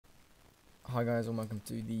Hi guys and welcome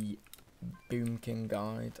to the Boom King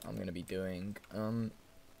guide. I'm going to be doing going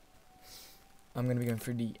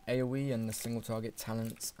through the AoE and the single target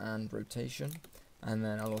talents and rotation, and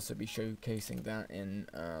then I'll also be showcasing that in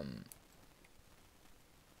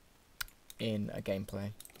a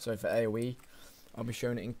gameplay. So for AoE I'll be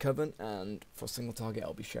showing it in Coven, and for single target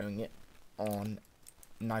I'll be showing it on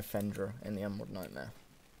Knife Fendra in the Emerald Nightmare.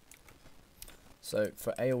 So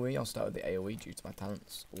for AoE, I'll start with the AoE due to my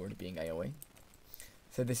talents already being AoE.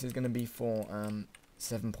 So this is going to be for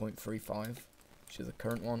 7.35, which is the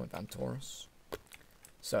current one with Antorus.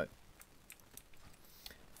 So,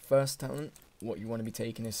 first talent, what you want to be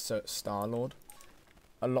taking is Star-Lord.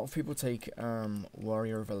 A lot of people take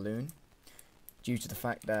Warrior of Elune due to the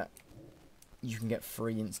fact that you can get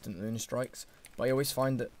 3 instant Lunar Strikes. But I always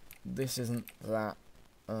find that this isn't that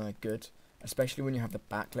good, especially when you have the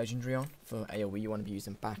back legendary on. For AoE, you want to be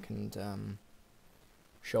using back and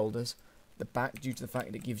shoulders. The back, due to the fact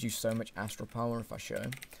that it gives you so much astral power, if I show.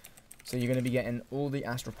 So you're going to be getting all the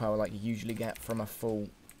astral power like you usually get from a full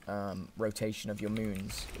rotation of your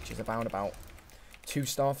moons, which is about 2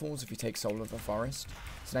 Starfalls if you take Soul of the Forest.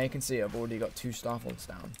 So now you can see I've already got 2 Starfalls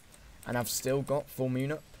down. And I've still got full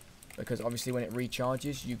moon up, because obviously when it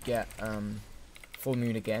recharges you get full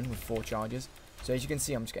moon again with 4 charges. So as you can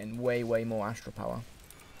see, I'm just getting way more astral power.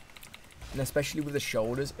 And especially with the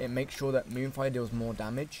shoulders, it makes sure that Moonfire deals more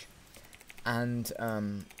damage, and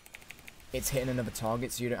it's hitting another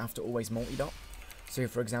target, so you don't have to always multi-dot. So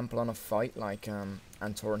for example, on a fight like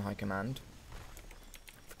Antoran High Command,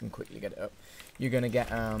 if I can quickly get it up, you're gonna get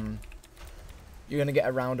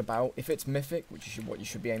around about, if it's mythic, which is what you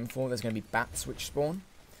should be aiming for, there's gonna be bats which spawn,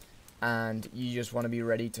 and you just want to be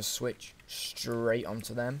ready to switch straight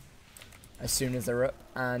onto them as soon as they're up.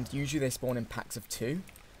 And usually they spawn in packs of 2,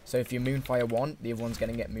 so if you Moonfire one, the other one's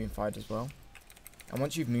gonna get Moonfired as well. And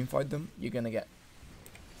once you've Moonfired them, you're going to get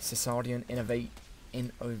Caesarian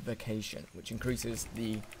Invocation, which increases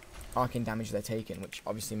the arcane damage they're taking, which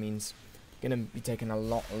obviously means you're going to be taking a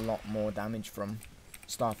lot more damage from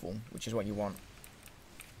Starfall, which is what you want.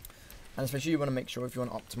 And especially you want to make sure, if you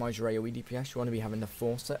want to optimize your AoE DPS, you want to be having the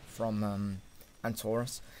 4 set from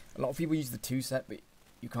Antorus. A lot of people use the 2 set, but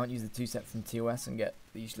you can't use the 2 set from TOS and get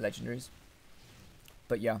these legendaries.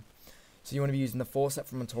 But yeah, so you want to be using the 4 set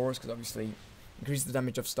from Antorus, because obviously increases the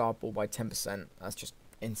damage of Starball by 10%. That's just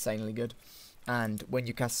insanely good. And when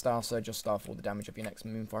you cast Star Surge or Starfall, the damage of your next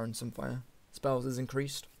Moonfire and Sunfire spells is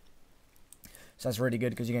increased. So that's really good,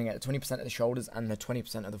 because you're going to get the 20% of the shoulders and the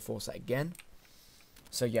 20% of the 4 set again.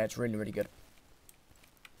 So yeah, it's really good.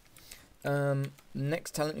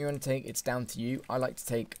 Next talent you're going to take, it's down to you. I like to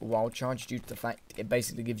take Wild Charge due to the fact it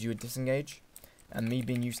basically gives you a disengage. And me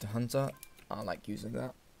being used to Hunter, I like using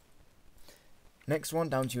that. Next one,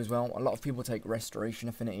 down to you as well. A lot of people take Restoration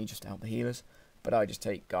Affinity just to help the healers, but I just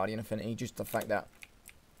take Guardian Affinity, just the fact that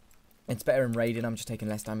it's better in raiding. I'm just taking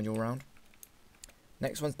less damage all around.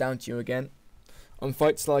 Next one's down to you again. On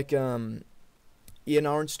fights like ENR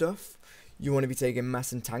and stuff, you want to be taking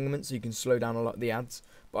Mass Entanglement so you can slow down a lot of the ads,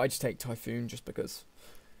 but I just take Typhoon just because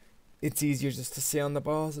it's easier just to see on the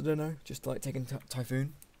bars. I don't know, just like taking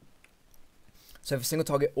Typhoon. So for single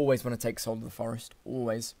target, always want to take Soul of the Forest,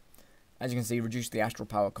 always. As you can see, reduce the astral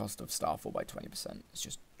power cost of Starfall by 20%. It's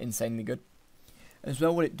just insanely good. As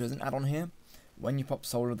well, what it doesn't add on here, when you pop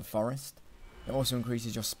Soul of the Forest, it also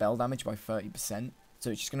increases your spell damage by 30%.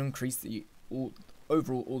 So it's just going to increase the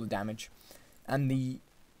overall all the damage. And the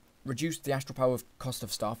reduce the astral power cost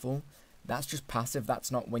of Starfall, that's just passive.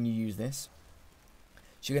 That's not when you use this.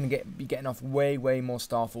 So you're going to be getting off way more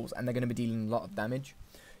Starfalls, and they're going to be dealing a lot of damage.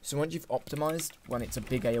 So once you've optimized, when it's a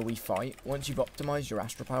big AoE fight, once you've optimized your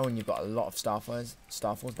astral power and you've got a lot of Starfalls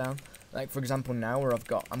down, like for example now where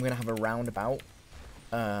I'm going to have around about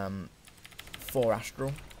 4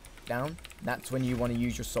 astral down, that's when you want to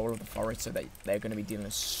use your Soul of the Forest, so they're going to be dealing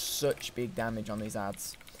such big damage on these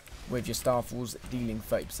ads, with your Starfalls dealing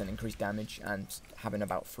 30% increased damage and having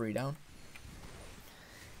about 3 down.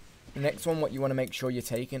 The next one, what you want to make sure you're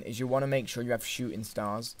taking is you want to make sure you have Shooting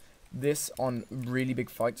Stars. This on really big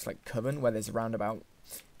fights like Coven, where there's around about,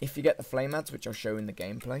 if you get the flame ads, which I'll show in the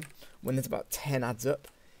gameplay, when there's about 10 ads up,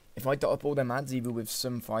 if I dot up all them ads, either with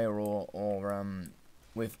Sunfire or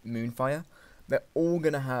with Moonfire, they're all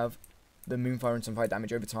going to have the Moonfire and Sunfire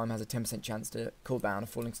damage over time, has a 10% chance to cool down a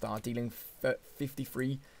Falling Star, dealing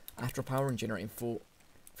 53 astral power and generating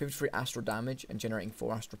 53 astral damage and generating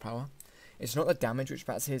 4 astral power. It's not the damage which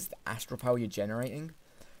matters here, it's the astral power you're generating.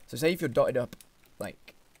 So say if you're dotted up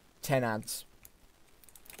like 10 ads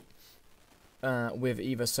with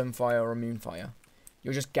either Sunfire or Moonfire,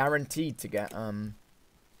 you're just guaranteed to get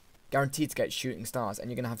guaranteed to get shooting stars, and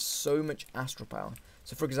you're going to have so much astral power.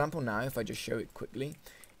 So for example now, if I just show it quickly,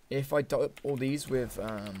 if I dot up all these with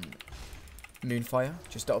Moonfire,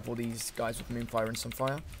 just dot up all these guys with Moonfire and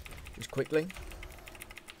Sunfire, just quickly,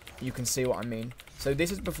 you can see what I mean. So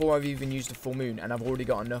this is before I've even used a full moon, and I've already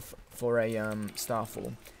got enough for a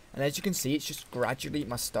starfall. And as you can see, it's just gradually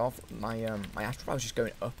my astral power is just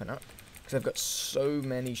going up and up because I've got so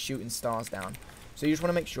many shooting stars down. So you just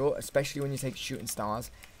want to make sure, especially when you take shooting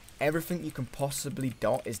stars, everything you can possibly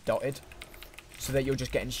dot is dotted, so that you're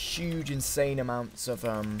just getting huge, insane amounts of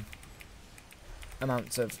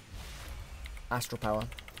astral power.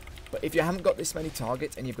 But if you haven't got this many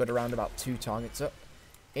targets and you've got around about 2 targets up,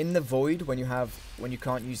 in the void when you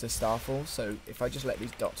can't use the starfall, so if I just let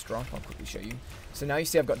these dots drop, I'll quickly show you. So now you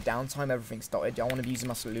see I've got downtime, everything's dotted. I want to be using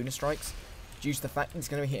my lunar strikes due to the fact that it's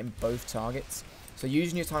going to be hitting both targets. So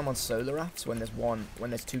using your time on solar rafts when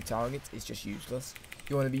there's 2 targets is just useless.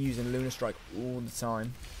 You want to be using lunar strike all the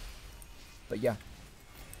time. But yeah,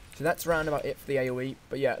 so that's around about it for the AoE.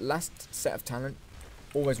 But yeah, last set of talent,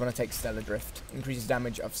 always want to take Stellar Drift. Increases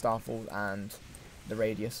damage of Starfall and the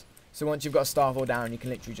radius. So once you've got a Starfall down, you can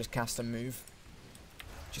literally just cast and move.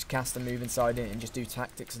 Just cast and move inside it and just do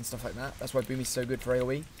tactics and stuff like that. That's why Boomy's so good for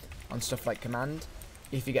AoE on stuff like Command.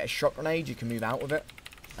 If you get a Shock Grenade, you can move out with it.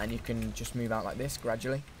 And you can just move out like this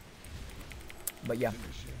gradually. But yeah,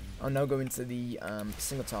 I'll now go into the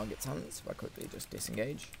single target talents if I quickly just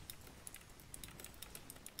disengage.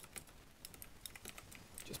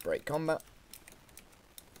 Just break combat.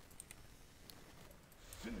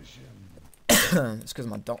 Finish him. It's because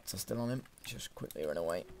my dots are still on him. Just quickly run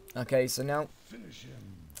away. Okay, so now, Finish him.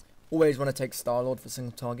 always want to take Star-Lord for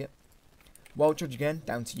single target. Wild Charge again,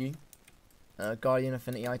 down to you. Guardian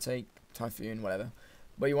Affinity I take, Typhoon, whatever.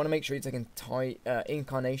 But you want to make sure you're taking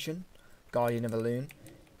Incarnation, Guardian of a Loon,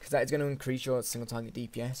 because that is going to increase your single target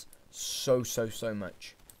DPS so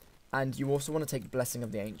much. And you also want to take Blessing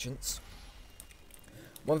of the Ancients.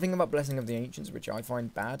 One thing about Blessing of the Ancients, which I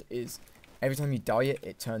find bad, is every time you die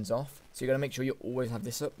it turns off. So you got to make sure you always have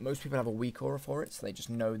this up. Most people have a weak aura for it, so they just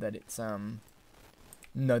know that it's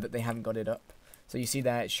know that they haven't got it up. So you see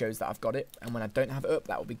there, it shows that I've got it, and when I don't have it up,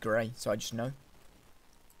 that will be grey. So I just know.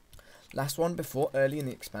 Last one, before early in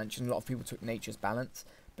the expansion, a lot of people took Nature's Balance,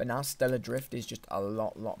 but now Stellar Drift is just a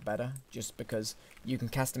lot better, just because you can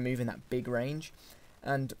cast a move in that big range.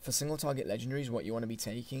 And for single target legendaries, what you want to be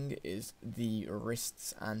taking is the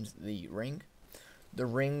wrists and the ring. The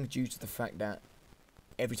ring, due to the fact that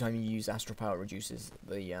every time you use astral power, it reduces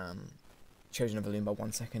the chosen of a loon by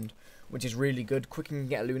 1 second, which is really good. Quicker you can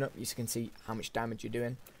get a loon up, you can see how much damage you're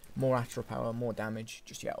doing. More astral power, more damage,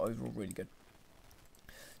 just yeah, overall really good.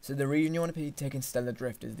 So the reason you want to be taking Stellar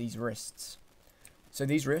Drift is these wrists. So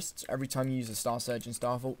these wrists, every time you use a Star Surge and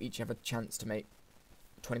Starfall, each have a chance to make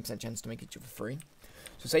 20% chance to make each other free.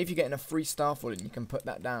 So say if you're getting a free Starfall and you can put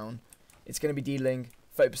that down, it's going to be dealing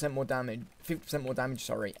 30% more damage, 50% more damage,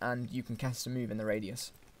 sorry, and you can cast a move in the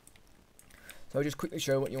radius. So I'll just quickly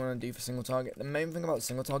show what you want to do for single target. The main thing about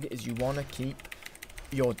single target is you want to keep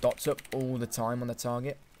your dots up all the time on the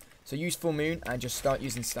target. So use full moon and just start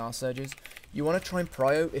using Star Surges. You want to try and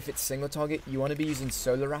prio if it's single target. You want to be using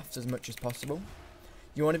solar rafts as much as possible.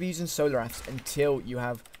 You want to be using solar rafts until you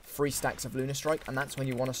have 3 stacks of Lunar Strike, and that's when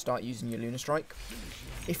you want to start using your Lunar Strike.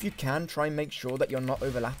 If you can, try and make sure that you're not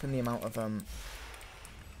overlapping the amount of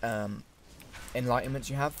enlightenments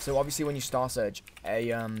you have. So obviously when you Star Surge,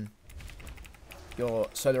 your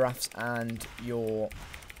solar rafts and your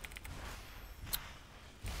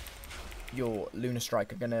Lunar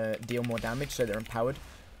Strike are going to deal more damage, so they're empowered.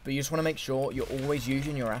 But you just want to make sure you're always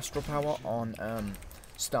using your astral power on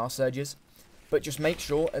Star Surges. But just make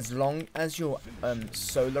sure, as long as your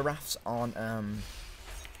solar rafts aren't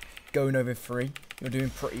going over 3, you're doing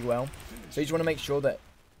pretty well. So you just want to make sure that,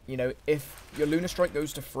 you know, if your Lunar Strike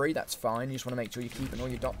goes to 3, that's fine. You just want to make sure you're keeping all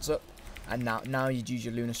your dots up. And now you'd use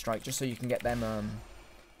your Lunar Strike just so you can get them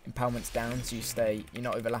empowerments down, so you're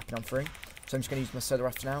not overlapping on 3. So I'm just going to use my solar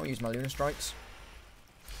rafts now, use my Lunar Strikes.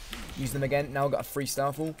 Use them again. Now I've got a free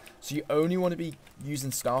Starfall. So you only want to be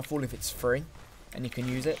using Starfall if it's free, and you can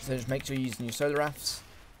use it. So just make sure you're using your solar rafts,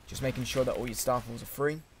 just making sure that all your Starfalls are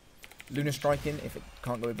free. Lunar Striking if it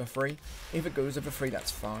can't go over 3. If it goes over 3,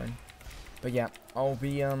 that's fine. But yeah, I'll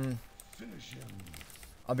be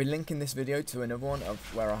linking this video to another one of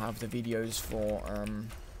where I'll have the videos for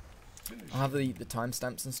I'll have the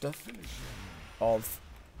timestamps and stuff of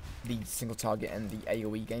the single target and the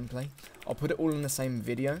AoE gameplay. I'll put it all in the same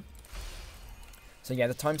video. So yeah,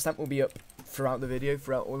 the timestamp will be up throughout the video,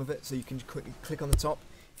 throughout all of it, so you can quickly click on the top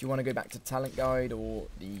if you want to go back to talent guide or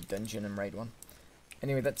the dungeon and raid one.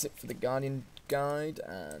 Anyway, that's it for the Guardian guide,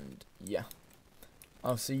 and yeah,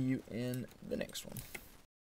 I'll see you in the next one.